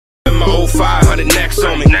My old 500 necks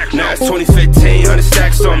on me. Now it's 2015, 100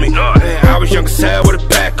 stacks on me. Man, I was young as hell with a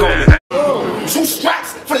back on me. 2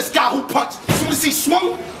 straps for this guy who punched. As soon as he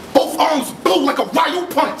swung, both arms blew like a Ryu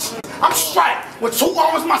punch. I'm strapped with 2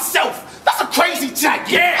 arms myself. That's a crazy jack,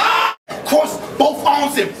 yeah. Cross both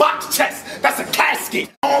arms and box chest. That's a casket.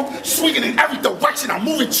 Arm swinging in every direction. I'm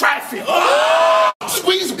moving traffic.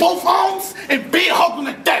 Squeeze both arms and bear hugging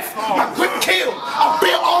to death. My grip kill. I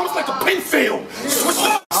bear arms like a pin field. Switch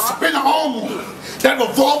the spin the arm on. That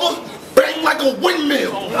revolver bang like a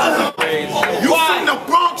windmill. You from the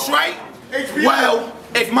Bronx, right? Well,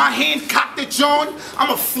 if my hand cocked at John, I'm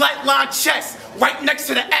a flatline chest right next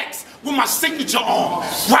to the X with my signature on.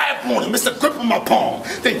 Grab on him, it's a grip on my palm.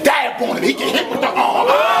 Then dab on him, he get hit with the arm.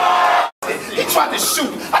 He tried to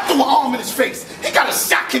shoot, I threw an arm in his face. He got a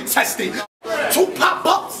shot contested. 2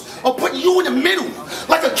 pop-ups or put you in the middle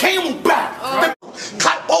like a camelback.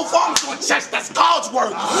 Cut both arms on chest, that's God's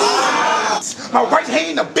word. My right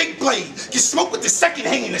hand, a big blade. Get smoked with the second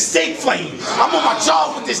hand, a stake flame. I'm on my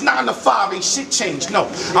job with this 9 to 5, ain't shit changed. No,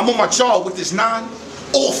 I'm on my job with this 9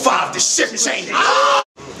 or 5, the shift changed.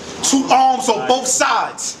 2 arms on both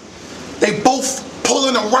sides. They both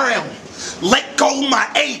pulling around. Let go my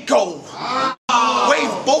ego.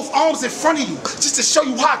 Wave both arms in front of you just to show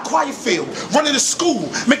you how quiet feel. Running to school,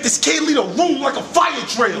 make this kid lead a room like a fire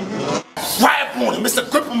drill. Grab on him, it's a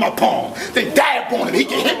grip on my palm. Then dab on him, he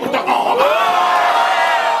get hit with the arm.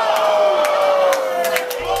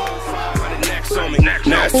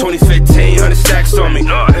 Now it's 2015, 100 stacks on me.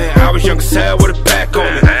 Man, I was young as hell with a back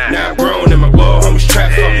on me. Now I'm grown and my little homies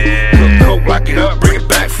trap for me. Cook coke, lock it up, bring it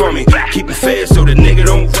back for me. Keep it fair so the nigga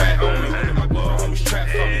don't rat on me. My little homies trap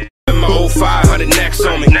for me. My old 500 necks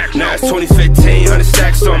on me. Now it's 2015, 100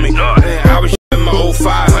 stacks on me. Man, I was my old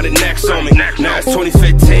 500 necks on me. Now it's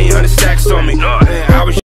 2015, 100 stacks on me. Man,